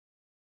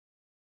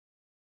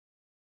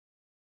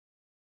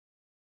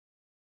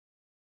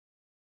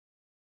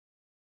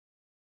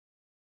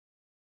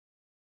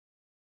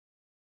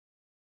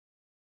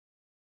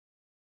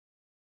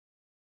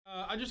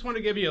I just want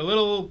to give you a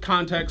little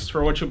context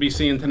for what you'll be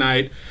seeing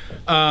tonight.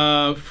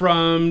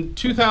 From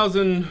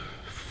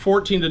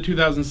 2014 to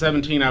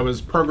 2017, I was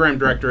program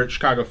director at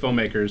Chicago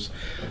Filmmakers.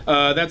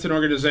 That's an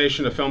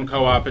organization, a film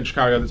co-op in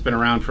Chicago that's been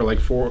around for like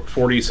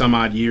 40 some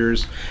odd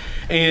years.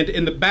 And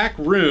in the back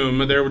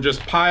room, there were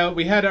just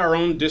we had our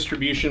own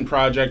distribution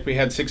project. We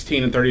had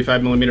 16 and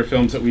 35 millimeter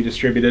films that we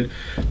distributed.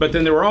 But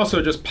then there were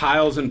also just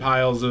piles and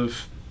piles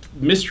of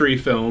mystery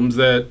films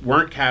that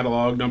weren't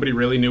cataloged. Nobody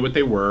really knew what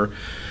they were.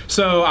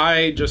 So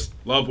I just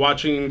love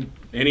watching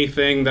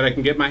anything that I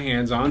can get my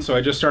hands on. So I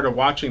just started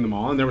watching them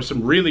all, and there were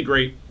some really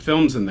great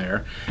films in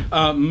there.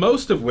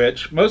 Most of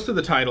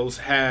the titles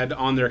had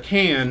on their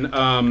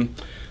can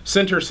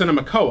Center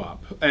Cinema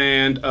Coop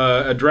and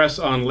address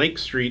on Lake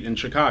Street in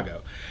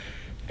Chicago.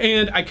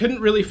 And I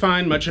couldn't really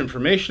find much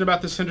information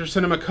about the Center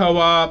Cinema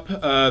Co-op.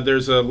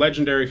 There's a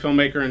legendary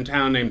filmmaker in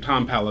town named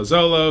Tom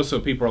Palazzolo, so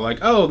people are like,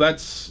 oh,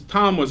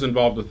 Tom was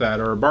involved with that,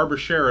 or Barbara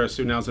Sherris,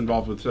 who now is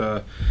involved with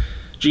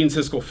Gene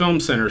Siskel Film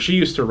Center. She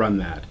used to run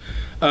that.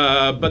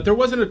 But there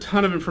wasn't a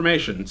ton of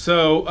information.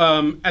 So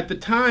at the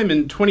time,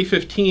 in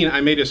 2015, I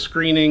made a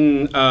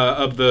screening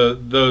of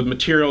the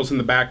materials in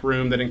the back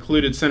room that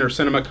included Center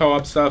Cinema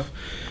Co-op stuff,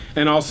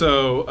 and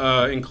also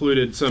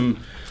included some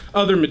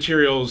other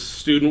materials,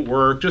 student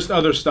work, just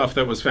other stuff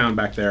that was found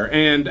back there.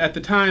 And at the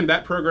time,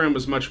 that program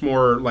was much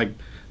more like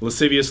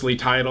lasciviously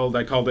titled.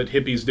 I called it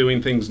Hippies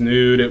Doing Things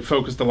Nude. It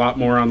focused a lot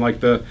more on like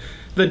the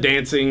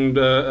dancing,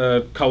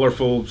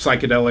 colorful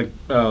psychedelic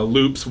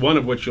loops, one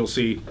of which you'll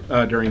see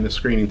during the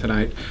screening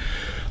tonight.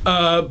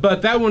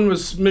 But that one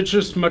was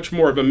just much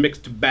more of a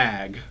mixed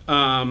bag.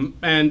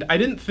 And I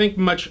didn't think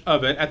much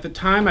of it. At the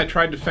time, I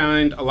tried to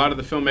find a lot of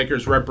the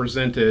filmmakers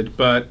represented,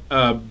 but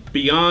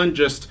beyond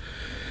just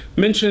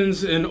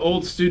mentions in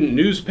old student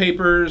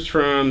newspapers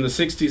from the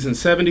 60s and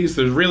 70s,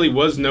 there really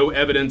was no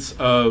evidence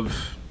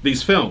of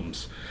these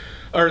films,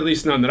 or at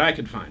least none that I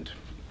could find.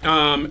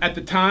 At the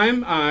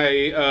time,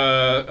 I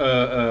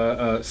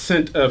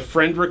sent a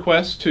friend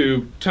request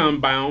to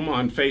Thomas Baum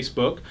on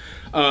Facebook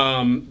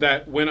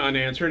that went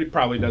unanswered. He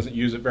probably doesn't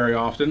use it very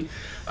often.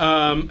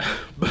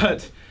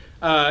 But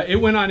it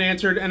went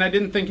unanswered, and I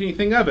didn't think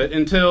anything of it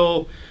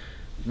until,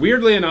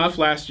 weirdly enough,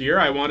 last year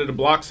I wanted to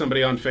block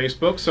somebody on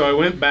Facebook, so I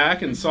went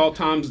back and saw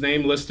Tom's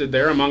name listed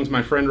there amongst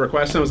my friend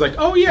requests, and I was like,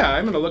 oh yeah,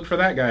 I'm going to look for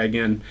that guy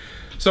again.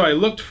 So I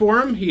looked for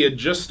him. He had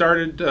just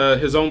started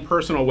his own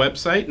personal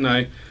website, and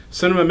I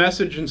sent him a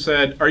message and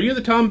said, are you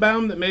the Tom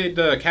Baum that made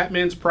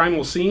Catman's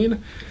Primal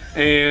Scene?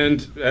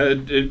 And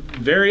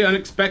very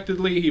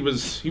unexpectedly, he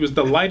was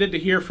delighted to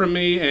hear from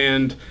me,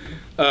 and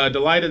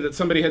delighted that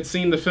somebody had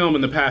seen the film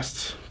in the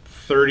past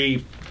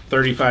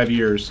 35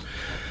 years.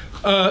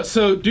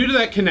 So due to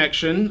that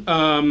connection,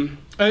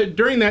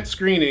 during that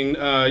screening,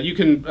 you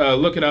can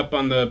look it up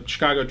on the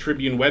Chicago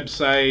Tribune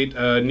website.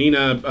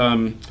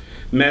 Nina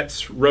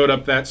Metz wrote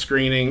up that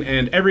screening,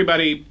 and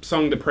everybody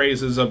sung the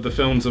praises of the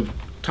films of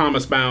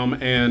Thomas Baum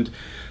and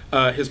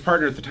his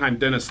partner at the time,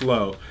 Dennis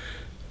Lowe.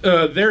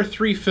 Their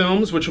three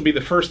films, which will be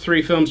the first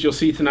three films you'll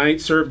see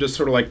tonight, served as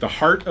sort of like the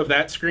heart of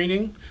that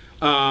screening.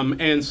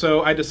 And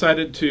so I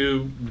decided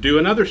to do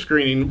another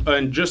screening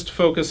and just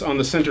focus on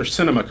the Center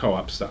Cinema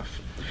Co-op stuff.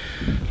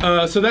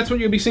 So that's what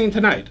you'll be seeing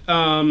tonight.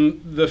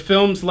 The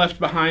films left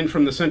behind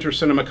from the Center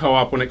Cinema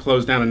Co-op when it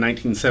closed down in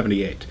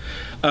 1978.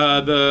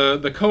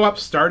 The co-op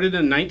started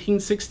in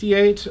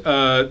 1968.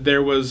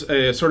 There was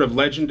a sort of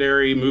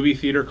legendary movie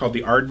theater called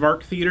the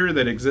Aardvark Theater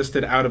that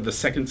existed out of the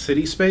Second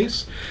City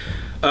space.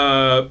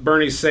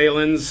 Bernie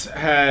Salins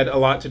had a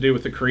lot to do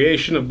with the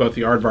creation of both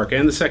the Aardvark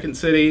and the Second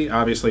City.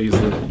 Obviously, he's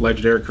the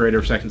legendary creator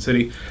of Second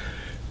City.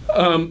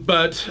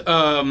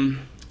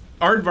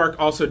 Aardvark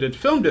also did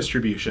film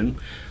distribution,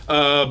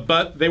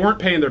 but they weren't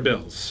paying their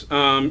bills.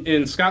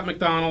 In Scott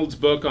McDonald's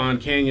book on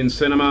Canyon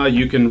Cinema,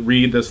 you can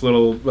read this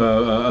little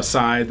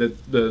aside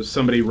that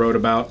somebody wrote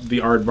about the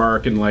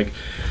Aardvark, and like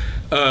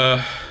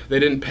they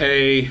didn't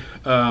pay.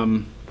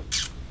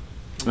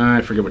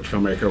 I forget which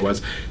filmmaker it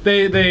was.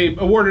 They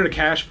awarded a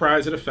cash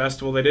prize at a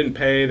festival. They didn't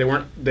pay.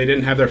 They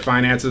didn't have their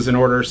finances in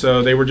order,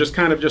 so they were just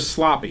kind of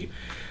sloppy.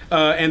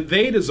 And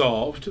they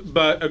dissolved,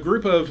 but a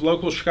group of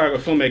local Chicago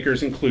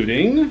filmmakers,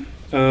 including,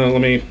 let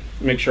me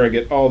make sure I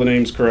get all the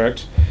names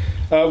correct.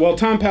 Well,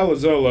 Tom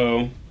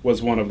Palazzolo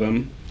was one of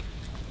them.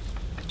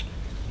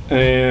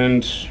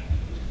 And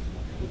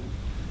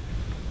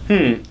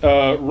Ron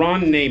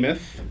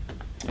Namath.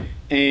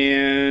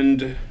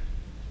 And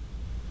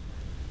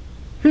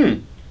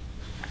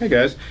hey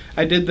guys,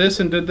 I did this,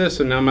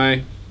 and now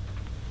my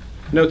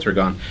notes are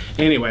gone.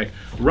 Anyway,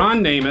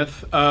 Ron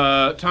Namath,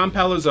 Tom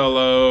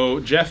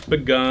Palazzolo, Jeff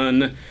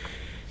Begun,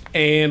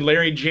 and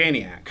Larry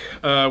Janiak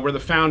were the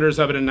founders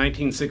of it in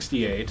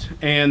 1968.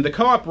 And the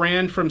co-op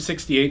ran from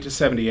 68 to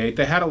 78.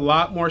 They had a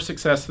lot more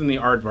success than the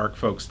Aardvark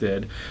folks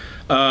did.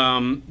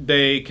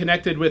 They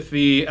connected with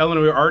the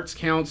Illinois Arts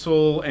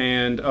Council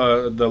and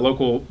the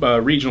local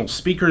regional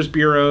speakers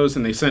bureaus,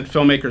 and they sent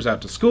filmmakers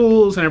out to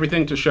schools and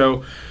everything to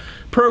show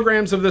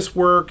programs of this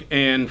work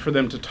and for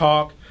them to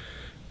talk.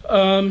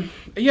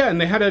 Yeah,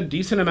 and they had a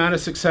decent amount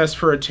of success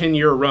for a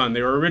 10-year run.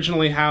 They were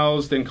originally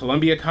housed in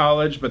Columbia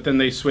College, but then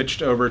they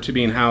switched over to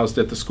being housed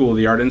at the School of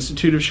the Art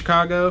Institute of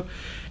Chicago.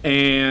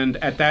 And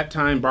at that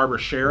time, Barbara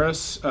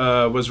Sherris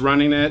was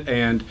running it,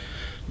 and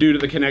due to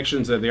the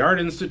connections of the Art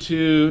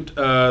Institute,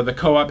 the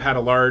co-op had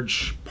a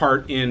large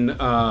part in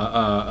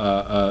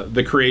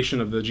the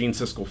creation of the Gene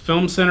Siskel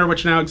Film Center,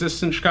 which now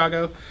exists in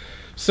Chicago.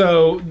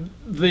 So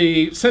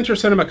the Center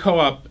Cinema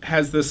Co-op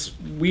has this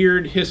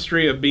weird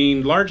history of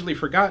being largely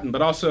forgotten,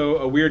 but also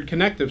a weird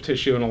connective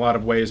tissue in a lot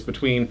of ways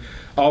between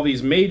all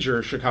these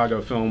major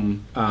Chicago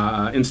film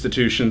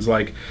institutions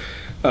like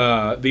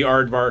the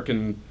Aardvark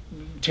and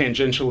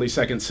tangentially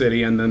Second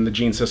City, and then the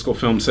Gene Siskel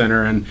Film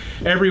Center, and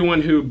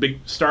everyone who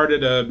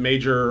started a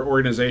major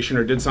organization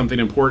or did something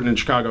important in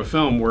Chicago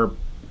film were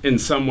in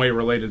some way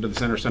related to the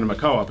Center Cinema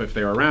Co-op if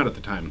they were around at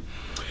the time.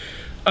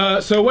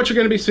 So what you're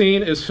going to be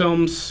seeing is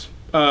films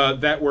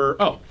that were,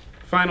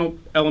 final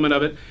element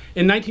of it.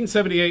 In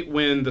 1978,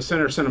 when the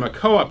Center Cinema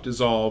Co-op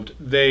dissolved,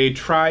 they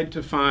tried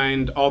to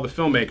find all the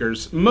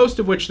filmmakers, most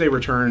of which they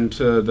returned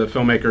to the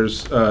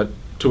filmmakers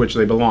to which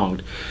they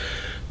belonged.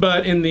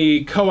 But in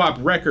the co-op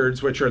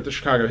records, which are at the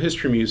Chicago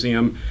History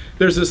Museum,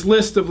 there's this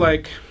list of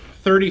like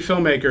 30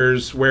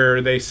 filmmakers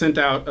where they sent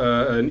out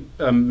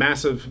a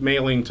massive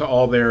mailing to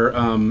all their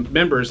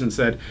members and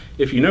said,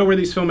 if you know where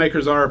these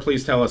filmmakers are,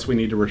 please tell us, we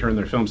need to return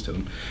their films to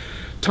them.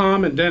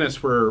 Tom and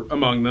Dennis were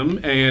among them,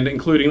 and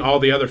including all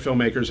the other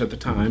filmmakers at the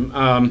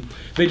time.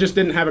 They just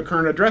didn't have a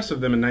current address of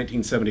them in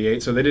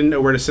 1978, so they didn't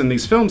know where to send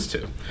these films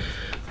to.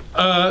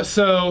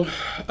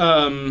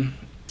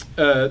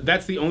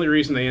 That's the only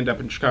reason they end up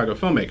in Chicago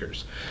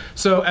filmmakers.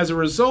 So as a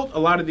result, a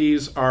lot of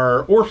these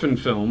are orphan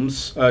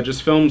films,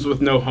 just films with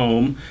no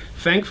home.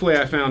 Thankfully,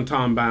 I found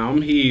Tom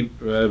Baum. He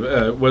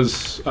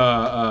was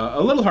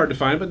a little hard to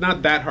find, but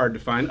not that hard to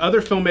find.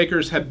 Other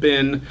filmmakers have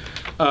been,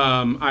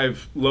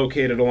 I've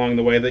located along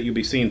the way that you'll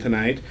be seeing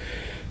tonight.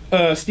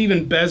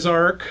 Stephen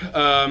Bezark,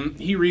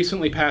 he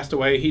recently passed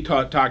away. He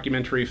taught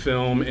documentary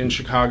film in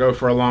Chicago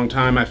for a long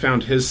time. I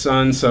found his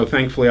son, so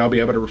thankfully I'll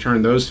be able to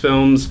return those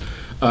films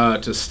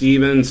to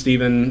Stephen.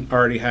 Stephen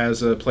already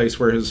has a place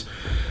where his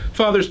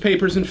father's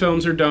papers and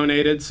films are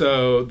donated,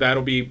 so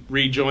that'll be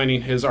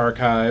rejoining his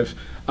archive.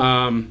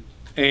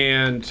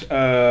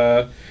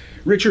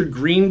 Richard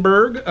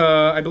Greenberg,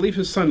 I believe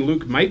his son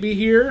Luke might be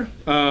here.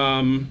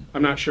 I'm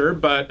not sure,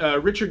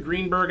 but Richard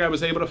Greenberg I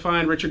was able to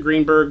find. Richard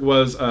Greenberg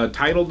was a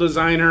title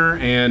designer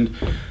and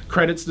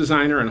credits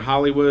designer in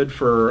Hollywood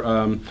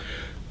for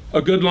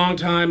a good long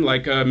time,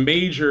 like a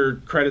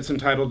major credits and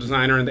title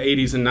designer in the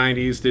 80s and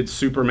 90s, did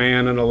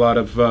Superman and a lot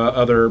of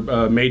other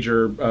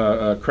major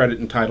credit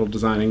and title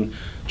designing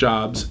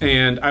jobs.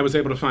 And I was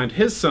able to find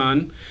his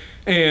son,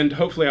 and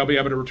hopefully I'll be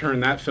able to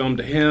return that film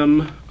to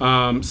him.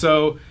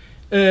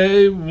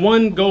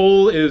 One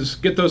goal is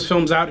get those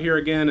films out here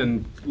again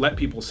and let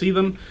people see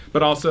them,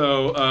 but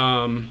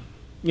also,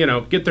 you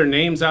know, get their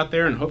names out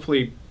there and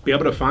hopefully be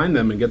able to find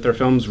them and get their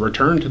films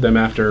returned to them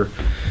after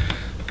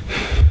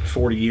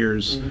 40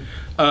 years.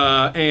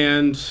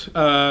 And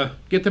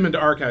get them into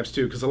archives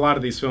too, because a lot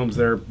of these films,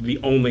 they're the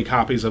only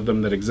copies of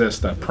them that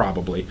exist,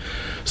 probably.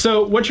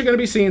 So what you're going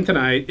to be seeing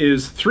tonight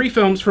is 3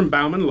 films from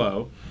Baum and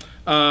Lowe.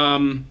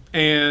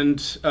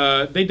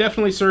 They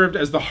definitely served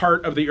as the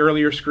heart of the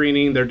earlier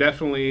screening. They're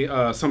definitely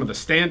some of the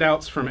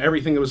standouts from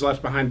everything that was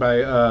left behind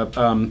by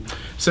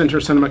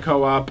Center Cinema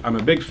Co-op. I'm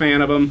a big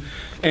fan of them.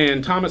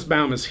 And Thomas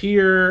Baum is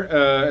here,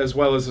 as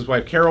well as his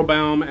wife Carol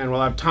Baum, and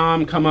we'll have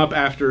Tom come up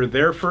after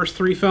their first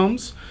 3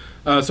 films.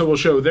 So we'll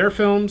show their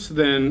films,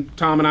 then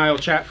Tom and I will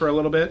chat for a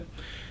little bit,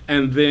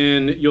 and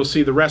then you'll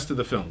see the rest of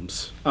the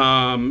films.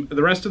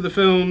 The rest of the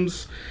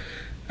films,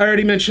 I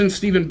already mentioned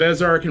Stephen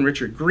Bezark and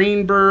Richard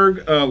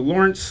Greenberg,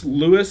 Lawrence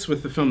Lewis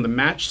with the film The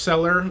Match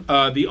Seller.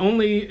 The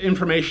only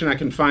information I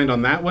can find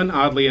on that one,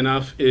 oddly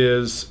enough,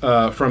 is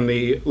from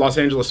the Los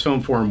Angeles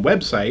Film Forum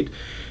website,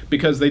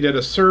 because they did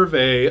a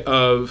survey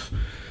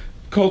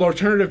called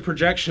Alternative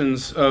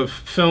Projections of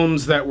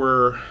films that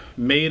were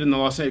made in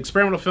the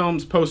experimental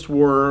films,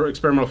 post-war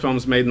experimental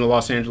films made in the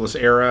Los Angeles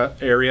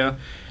area.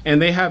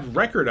 And they have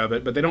record of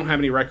it, but they don't have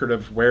any record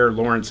of where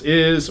Lawrence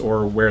is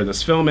or where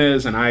this film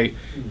is, and I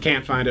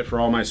can't find it for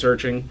all my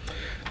searching.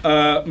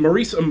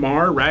 Maurice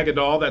Amar,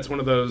 Ragdoll, that's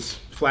one of those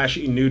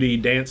flashy, nudie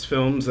dance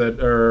films that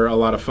are a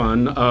lot of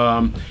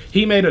fun.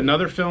 He made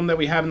another film that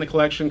we have in the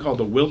collection called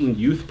The Wilton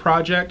Youth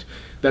Project.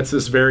 That's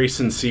this very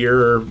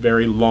sincere,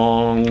 very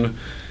long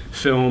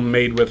film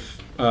made with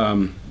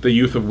the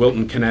youth of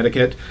Wilton,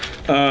 Connecticut.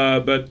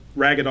 But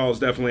Ragdoll is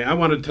definitely, I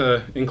wanted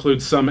to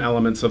include some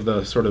elements of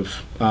the sort of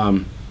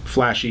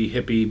flashy,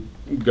 hippie,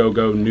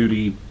 go-go,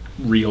 nudie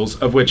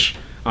reels, of which,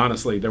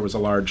 honestly, there was a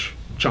large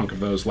chunk of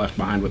those left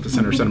behind with the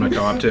Center Cinema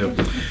Co-op, too.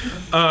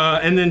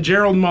 And then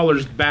Gerald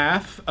Muller's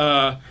Bath,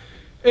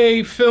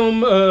 a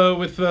film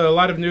with a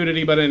lot of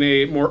nudity, but in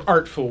a more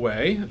artful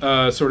way,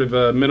 sort of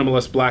a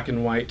minimalist black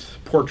and white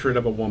portrait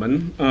of a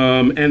woman.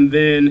 And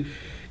then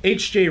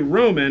H.J.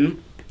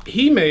 Roman,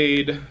 he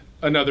made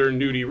another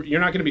nudie. You're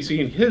not going to be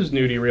seeing his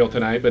nudie reel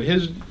tonight, but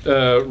his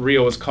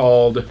reel is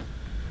called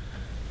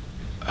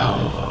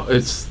oh,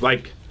 it's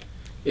like,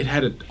 it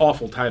had an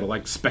awful title,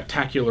 like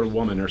Spectacular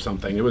Woman or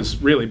something. It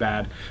was really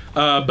bad.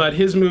 But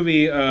his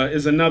movie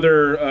is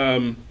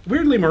another,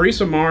 weirdly,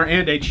 Maurice Amar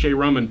and H.J.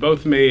 Roman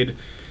both made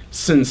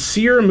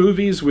sincere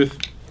movies with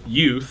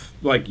youth,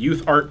 like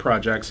youth art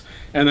projects,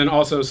 and then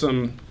also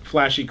some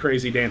flashy,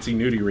 crazy, dancing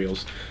nudie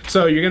reels.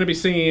 So you're going to be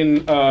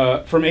seeing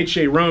from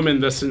H.J.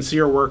 Roman the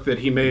sincere work that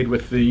he made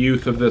with the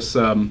youth of this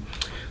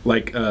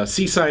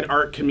seaside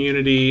art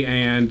community,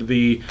 and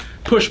the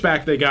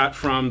pushback they got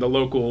from the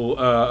local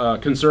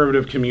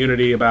conservative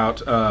community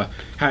about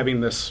having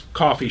this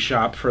coffee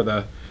shop for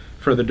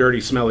the dirty,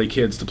 smelly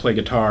kids to play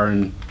guitar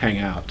and hang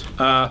out.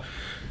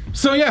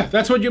 So yeah,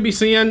 that's what you'll be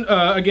seeing.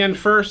 Again,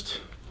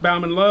 first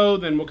Baum and Lowe,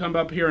 then we'll come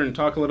up here and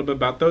talk a little bit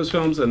about those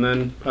films, and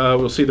then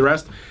we'll see the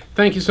rest.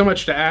 Thank you so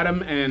much to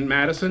Adam and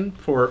Madison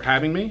for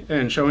having me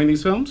and showing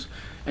these films,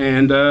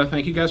 and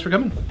thank you guys for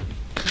coming.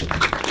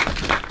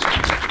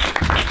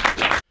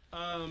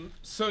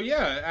 So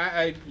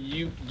yeah,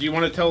 do you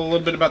want to tell a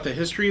little bit about the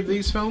history of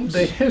these films?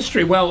 The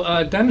history,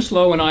 well, Dennis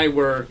Lowe and I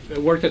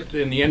worked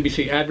in the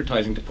NBC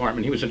advertising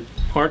department. He was an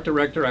art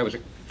director, I was a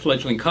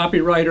fledgling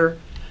copywriter,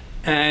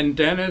 and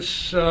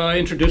Dennis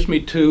introduced me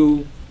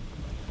to,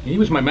 he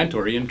was my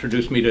mentor, he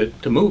introduced me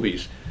to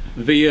movies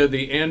via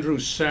the Andrew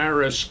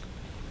Saris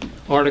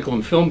article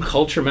in Film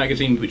Culture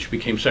magazine, which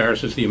became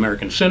Saris's The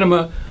American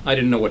Cinema. I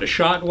didn't know what a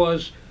shot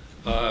was.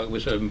 I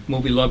was a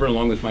movie lover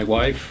along with my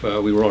wife.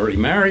 We were already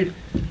married.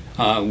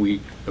 We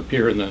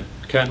appear in the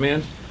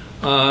Catman.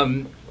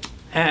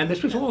 And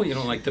this was all,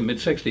 like the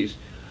mid-60s.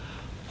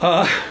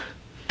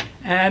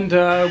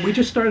 We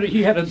just started,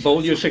 he had a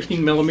Bolio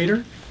 16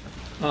 millimeter.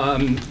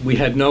 We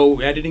had no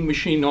editing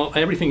machine.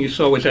 Everything you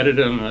saw was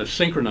edited on a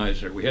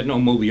synchronizer. We had no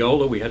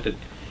Moviola. We had to,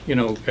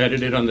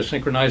 edit it on the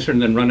synchronizer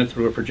and then run it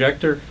through a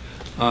projector.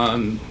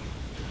 The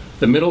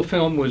middle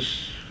film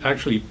was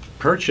actually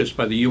purchased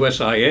by the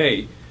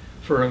USIA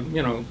for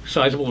a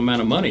sizable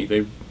amount of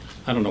money.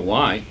 I don't know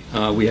why.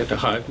 We had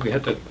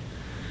to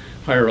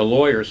hire a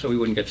lawyer so we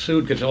wouldn't get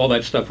sued, because all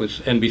that stuff was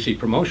NBC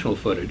promotional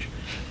footage.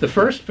 The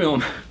first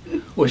film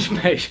was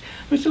made.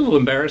 It's a little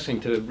embarrassing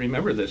to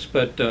remember this,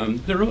 but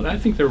I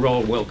think they're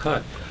all well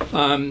cut.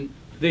 I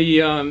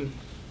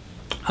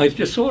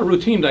just saw a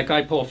routine, that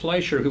guy Paul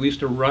Fleischer, who used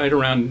to ride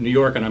around New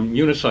York on a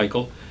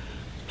unicycle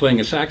playing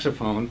a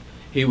saxophone.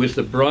 He was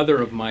the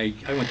brother of I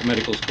went to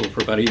medical school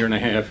for about a year and a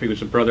half. He was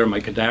the brother of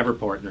my cadaver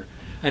partner.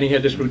 And he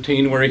had this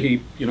routine where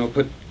he,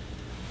 put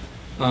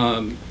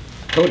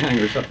coat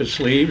hangers up his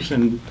sleeves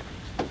and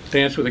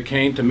danced with a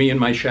cane to Me in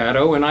My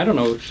Shadow. And I don't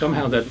know,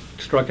 somehow that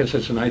struck us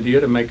as an idea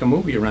to make a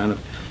movie around him.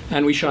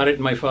 And we shot it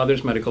in my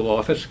father's medical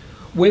office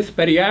with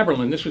Betty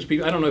Aberlin. This was,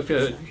 I don't know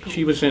if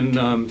she was in,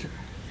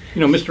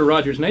 Mr.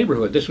 Rogers'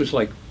 Neighborhood. This was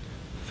like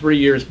 3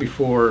 years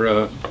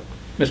before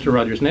Mr.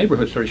 Rogers'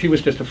 Neighborhood started. She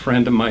was just a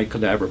friend of my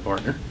cadaver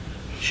partner.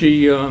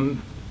 She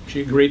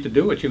agreed to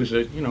do it. She was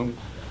a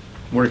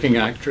working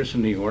actress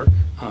in New York.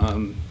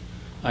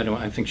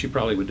 I think she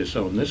probably would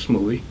disown this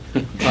movie.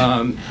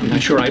 I'm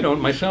not sure I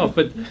don't myself,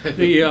 but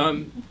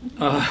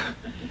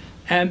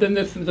and then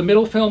the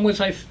middle film was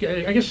I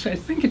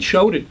think it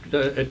showed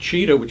at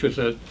Cheetah, which was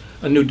a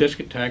new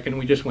discotheque, and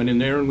we just went in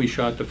there and we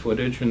shot the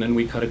footage and then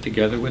we cut it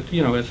together with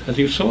as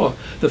you saw.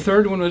 The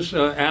third one was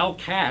Al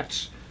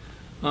Katz.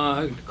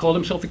 Called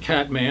himself the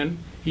Catman.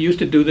 He used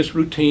to do this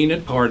routine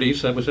at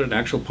parties. That was an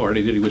actual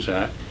party that he was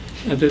at,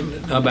 and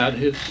then about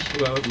his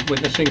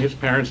witnessing his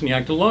parents in the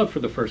act of love for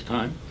the first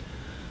time.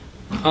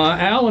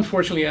 Al,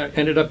 unfortunately,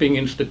 ended up being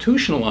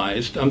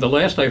institutionalized. The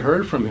last I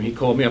heard from him, he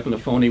called me up on the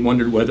phone. He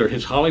wondered whether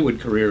his Hollywood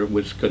career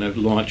was going to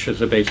launch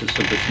as a basis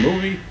of this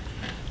movie.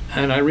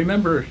 And I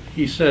remember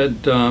he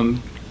said,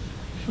 Baum,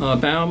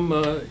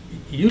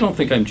 you don't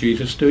think I'm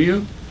Jesus, do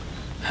you?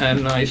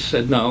 And I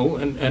said no,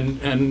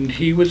 and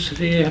he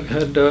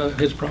had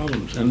his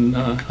problems, and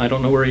I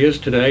don't know where he is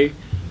today.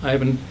 I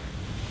haven't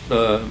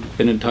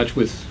been in touch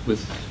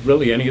with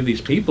really any of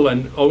these people,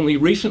 and only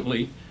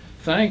recently,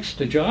 thanks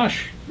to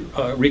Josh,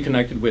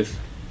 reconnected with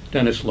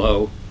Dennis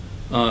Lowe,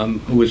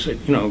 who was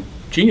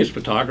genius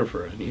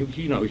photographer, and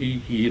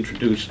he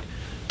introduced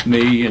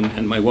me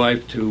and my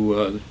wife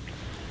to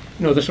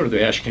the sort of the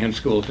Ashcan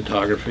School of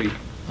Photography,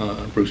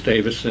 Bruce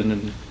Davison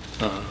and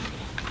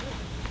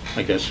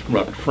I guess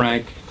Robert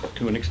Frank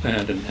to an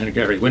extent, and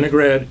Gary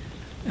Winograd,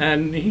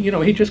 and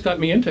he just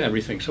got me into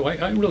everything. So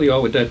I really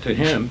owe a debt to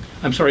him.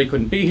 I'm sorry he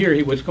couldn't be here.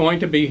 He was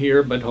going to be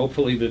here, but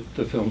hopefully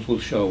the films will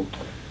show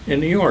in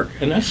New York.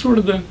 And that's sort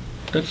of it.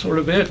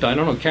 I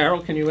don't know,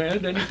 Carol, can you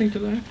add anything to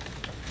that?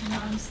 No,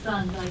 I'm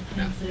stunned. I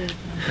can't say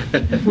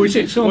it. We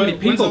see so many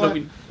people that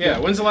we. Yeah.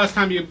 When's the last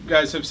time you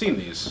guys have seen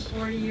these?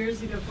 40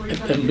 years ago.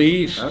 45 At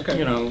least. years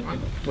ago. Okay.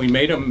 We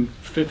made them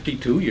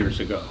 52 years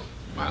ago.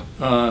 Wow.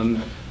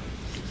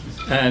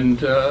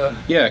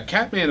 Yeah,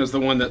 Catman is the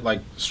one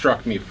that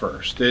struck me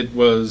first. It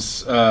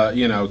was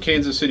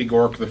Kansas City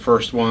Gork, the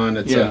first one.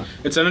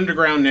 It's an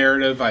underground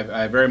narrative.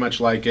 I very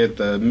much like it.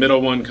 The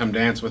middle one, Come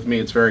Dance with Me.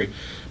 It's very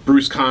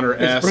Bruce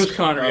Conner-esque. Bruce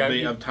Conner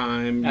of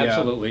time.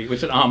 Absolutely, it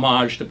was an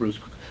homage to Bruce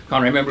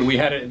Conner. I remember we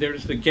had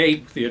there's the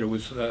Gate Theater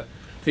was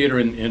theater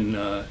in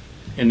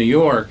New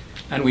York,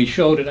 and we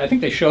showed it. I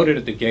think they showed it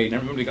at the gate, and I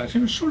remember the guy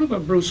saying, "It was sort of a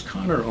Bruce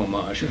Conner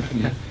homage."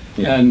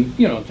 And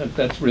you know,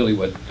 that's really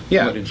what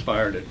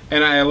inspired it.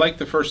 And I liked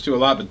the first two a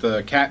lot, but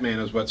the Catman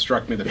is what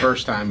struck me the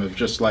first time, of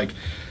just like,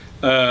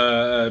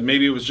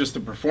 maybe it was just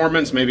the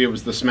performance, maybe it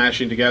was the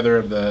smashing together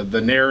of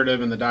the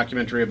narrative and the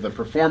documentary of the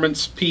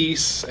performance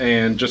piece,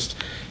 and just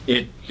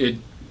it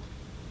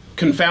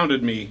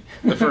confounded me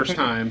the first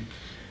time.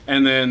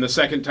 And then the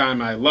second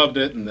time I loved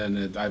it, and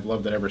then I've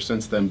loved it ever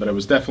since then. But it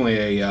was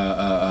definitely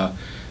a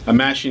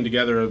mashing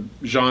together of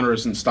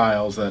genres and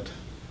styles that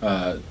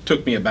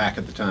took me aback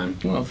at the time.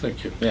 Well,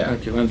 thank you. Yeah.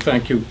 Thank you. And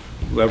thank you,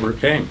 whoever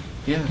came.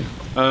 Yeah.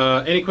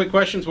 Any quick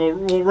questions?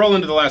 We'll roll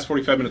into the last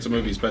 45 minutes of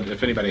movies, but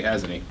if anybody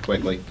has any,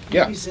 quickly.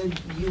 Yeah. You said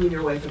you and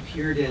your wife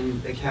appeared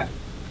in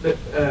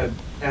the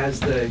as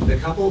the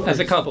couple? As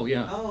a couple,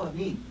 yeah. Oh,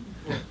 neat.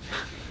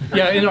 Cool.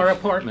 Yeah, in our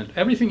apartment.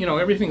 Everything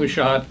was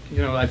shot.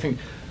 I think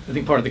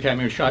part of the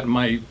Catman was shot in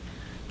my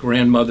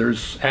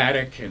grandmother's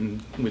attic,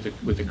 and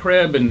with the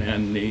crib,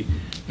 and the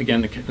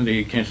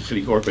Kansas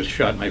City Corp was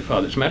shot in my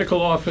father's medical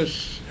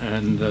office,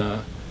 and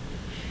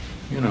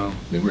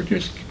we were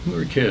kids.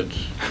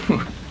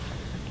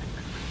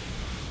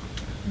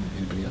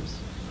 Anybody else?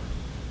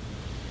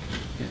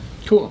 Yeah.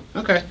 Cool.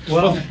 Okay.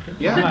 Well,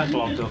 yeah. I might as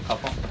well do a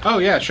couple. Oh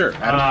yeah, sure.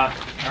 All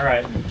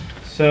right.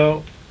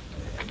 So,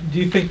 do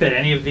you think that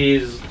any of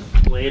these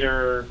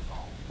later,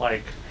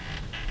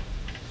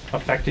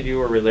 affected you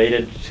or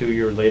related to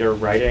your later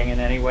writing in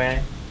any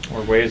way,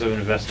 or ways of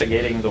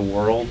investigating the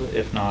world,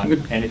 if not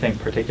anything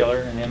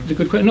particular in him? It's a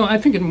good question. No, I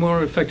think it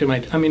more affected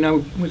my. I mean, I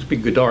was a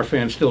big Godard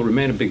fan, still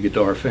remain a big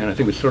Godard fan. I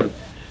think it was sort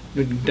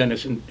of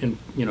Dennis,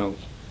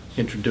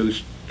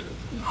 introduced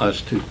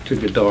us to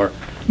Godard.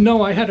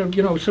 No, I had I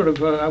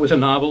was a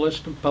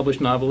novelist, a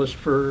published novelist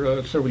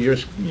for several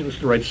years.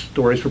 To write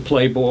stories for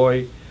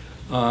Playboy.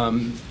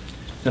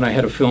 Then I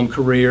had a film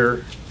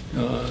career,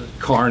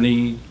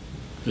 Carney,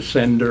 The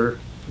Sender,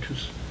 which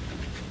was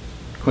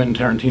Quentin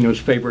Tarantino's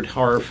favorite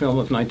horror film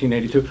of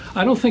 1982.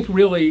 I don't think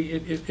really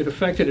it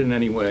affected it in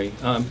any way,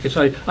 because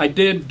I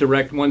did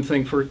direct one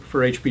thing for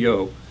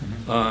HBO,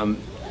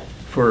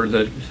 for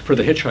the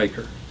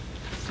Hitchhiker,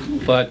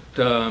 but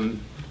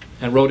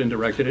and wrote and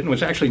directed it, and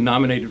was actually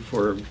nominated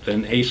for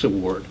an ACE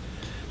Award.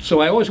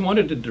 So I always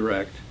wanted to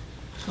direct,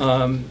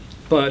 and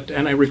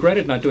I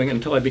regretted not doing it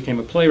until I became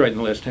a playwright. In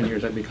the last 10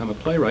 years, I've become a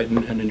playwright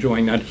and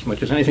enjoying that as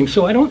much as anything.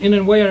 So I don't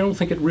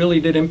think it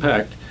really did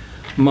impact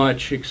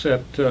much,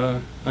 except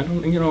I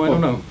don't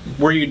know.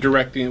 Were you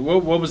directing?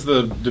 What was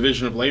the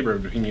division of labor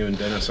between you and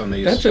Dennis on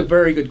these? That's a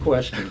very good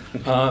question.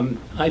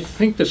 I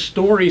think the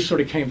story sort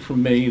of came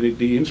from me,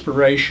 the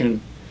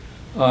inspiration,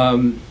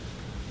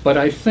 but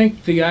I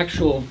think the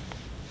actual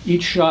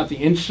each shot, the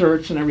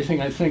inserts and everything,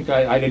 I think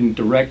I didn't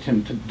direct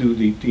him to do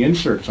the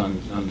inserts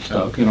on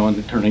stuff, okay. On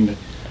the turning the.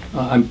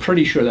 I'm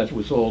pretty sure that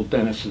was all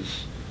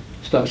Dennis's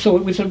stuff. So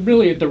it was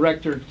really a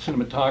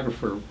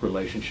director-cinematographer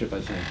relationship,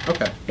 I think.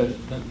 Okay.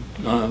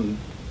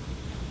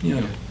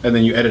 And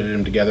then you edited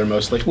them together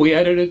mostly? We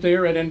edited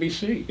there at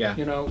NBC. Yeah.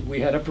 We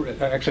had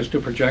access to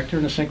a projector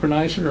and a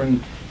synchronizer,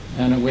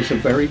 and it was a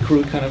very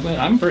crude kind of.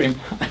 I'm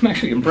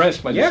actually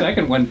impressed by the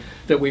second one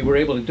that we were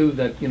able to do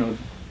that.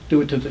 Do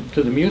it to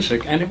the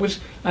music, and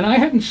I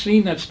hadn't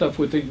seen that stuff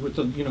with the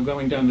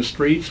going down the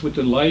streets with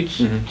the lights.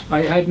 Mm-hmm.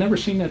 I had never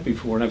seen that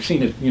before, and I've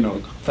seen it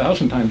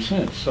 1,000 times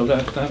since. So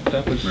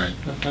that was right.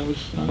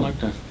 I like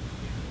that.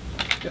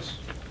 Yes.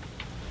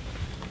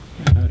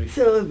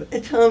 So,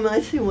 Tom, I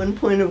see one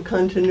point of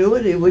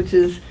continuity, which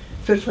is,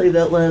 especially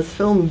that last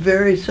film,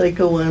 very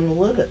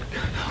psychoanalytic.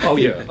 Oh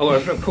yeah. Oh,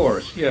 of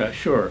course. Yeah.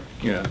 Sure.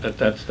 Yeah.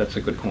 That's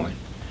a good point.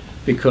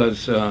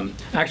 Because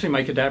actually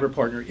my cadaver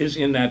partner is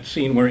in that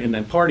scene, in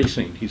that party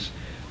scene.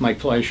 Mike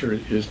Fleischer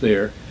is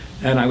there,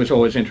 and I was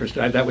always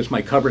interested. That was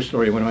my cover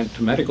story when I went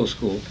to medical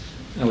school.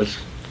 I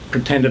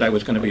pretended I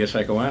was going to be a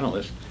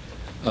psychoanalyst,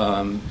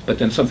 but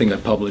then something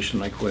got published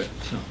and I quit.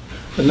 So,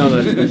 but no,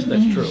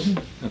 that's true.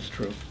 That's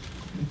true.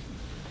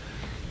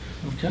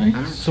 Okay.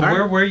 So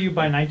where were you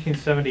by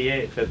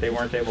 1978 that they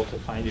weren't able to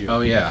find you?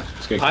 Oh yeah,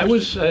 that's a good I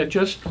was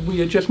we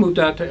had just moved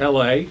out to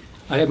L.A.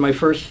 I had my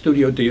first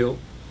studio deal.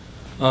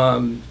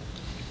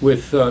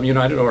 With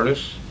United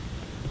Artists.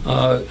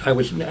 I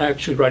was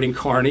actually writing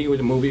Carney, with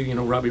a movie,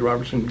 Robbie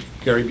Robertson,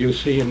 Gary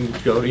Busey, and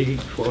Jodie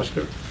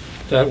Foster.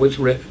 That was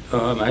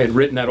I had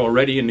written that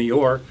already in New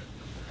York,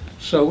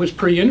 so it was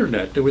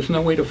pre-internet. There was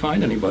no way to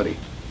find anybody.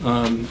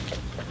 No,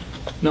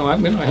 I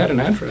had an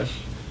address,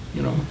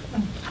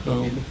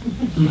 So.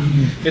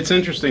 It's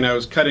interesting. I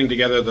was cutting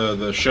together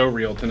the show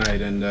reel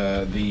tonight, and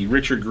the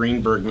Richard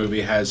Greenberg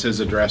movie has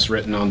his address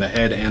written on the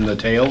head and the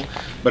tail,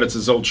 but it's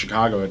his old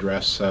Chicago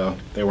address, so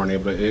they weren't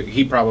able to.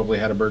 He probably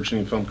had a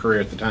burgeoning film career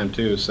at the time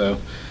too, so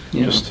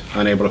just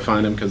unable to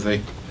find him because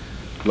they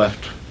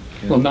left.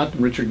 Well, not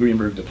Richard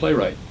Greenberg, the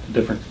playwright.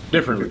 Different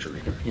Richard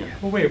Greenberg. Yeah.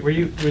 Well, wait. Were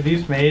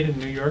these made in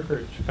New York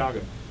or Chicago?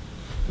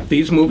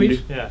 These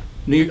movies? Yeah.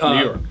 New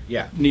York.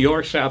 Yeah. New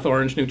York, South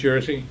Orange, New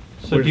Jersey.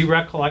 So do you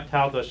recollect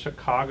how the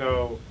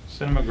Chicago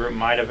Cinema Group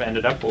might have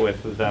ended up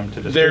with them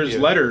to distribute? There's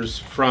letters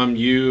from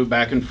you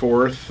back and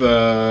forth,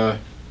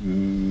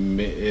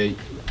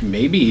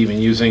 maybe even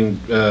using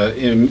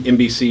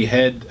NBC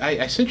head.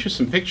 I sent you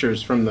some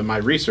pictures from my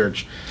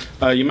research.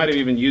 You might have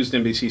even used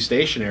NBC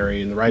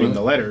stationery in writing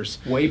the letters.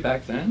 Way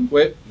back then?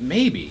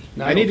 Maybe.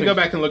 No, I need to go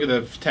back and look at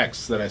the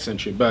texts that I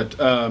sent you. But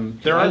I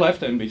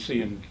left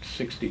NBC in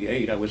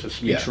 '68. I was a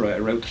speechwriter. I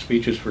wrote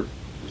speeches for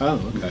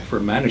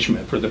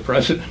management, for the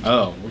president.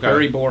 Oh, okay.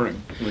 Very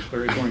boring. It was a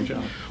very boring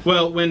job.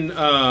 Well, when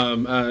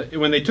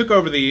they took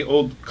over the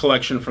old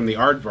collection from the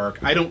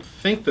Aardvark, I don't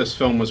think this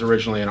film was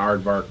originally an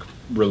Aardvark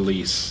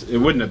release. It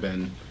wouldn't have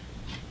been.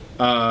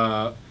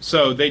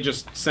 So they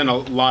just sent a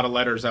lot of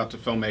letters out to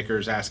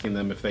filmmakers asking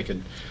them if they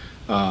could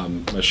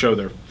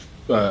show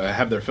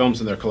have their films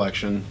in their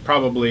collection.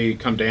 Probably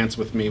Come Dance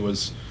With Me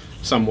was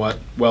somewhat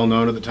well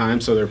known at the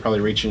time, so they're probably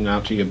reaching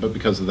out to you, but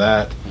because of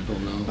that. I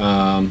don't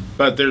know.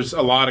 But there's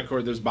a lot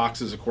of there's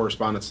boxes of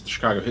correspondence at the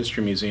Chicago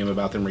History Museum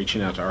about them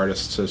reaching out to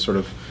artists to sort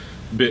of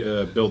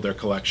build their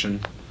collection.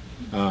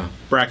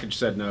 Brackage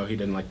said no, he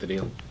didn't like the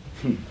deal.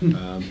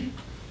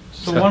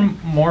 So one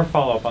more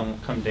follow-up on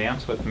Come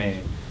Dance With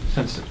Me.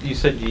 Since you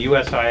said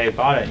USIA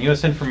bought it, and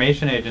U.S.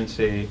 Information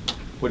Agency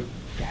would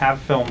have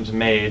films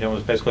made and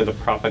was basically the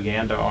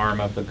propaganda arm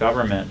of the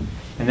government.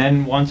 And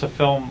then once a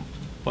film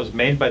was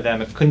made by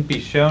them, it couldn't be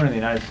shown in the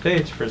United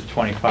States for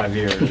 25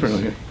 years.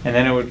 And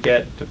then it would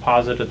get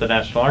deposited at the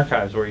National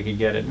Archives where you could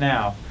get it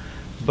now.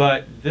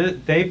 But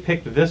they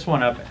picked this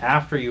one up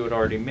after you had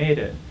already made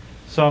it.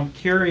 So I'm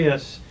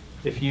curious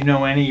if you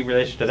know any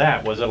relation to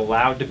that. Was it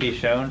allowed to be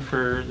shown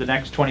for the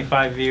next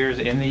 25 years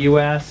in the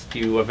U.S.? Do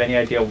you have any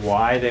idea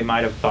why they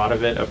might have thought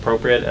of it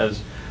appropriate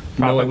as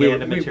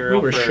propaganda material?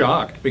 We were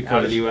shocked because,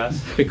 out of the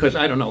U.S.? Because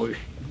I don't know,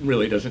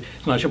 really doesn't,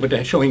 I'm not sure,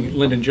 but showing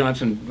Lyndon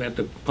Johnson at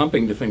the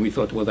pumping the thing, we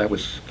thought, well, that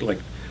was like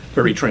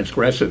very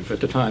transgressive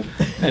at the time.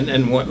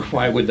 And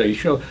why would they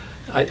show?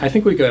 I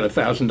think we got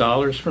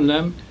 $1,000 from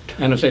them.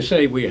 And as I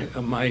say,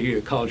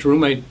 my college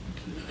roommate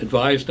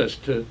advised us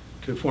to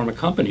form a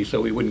company so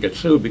we wouldn't get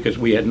sued because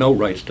we had no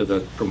rights to the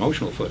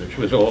promotional footage. It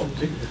was all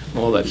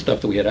that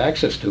stuff that we had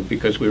access to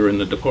because we were in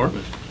the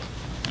department.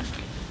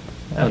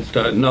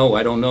 But no,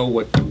 I don't know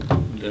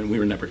and we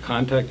were never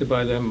contacted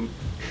by them.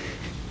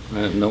 I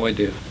have no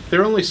idea.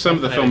 There are only some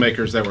of the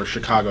filmmakers that were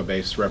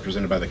Chicago-based,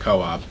 represented by the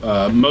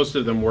co-op. Most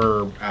of them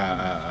were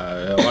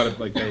a lot of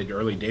they had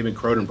early David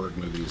Cronenberg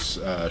movies,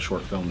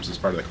 short films as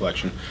part of the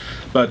collection.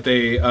 But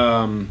the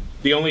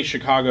only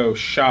Chicago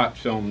shot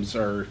films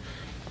are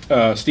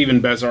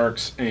Stephen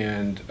Bezark's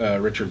and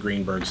Richard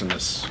Greenberg's in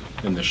this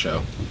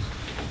show.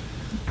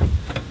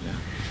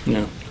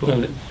 Yeah.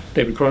 Well,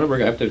 David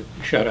Cronenberg, I have to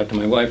shout out to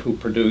my wife who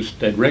produced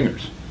Dead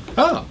Ringers.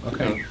 Oh,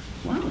 okay.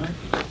 Wow.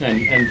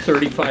 And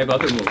 35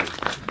 other movies.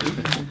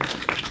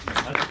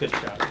 That's a good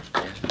shot.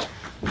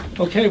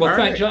 Okay, well, All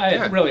right,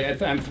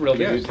 I'm thrilled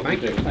yes, to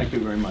do. Thank you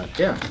very much.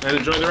 Yeah, and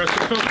enjoy the rest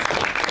of the film.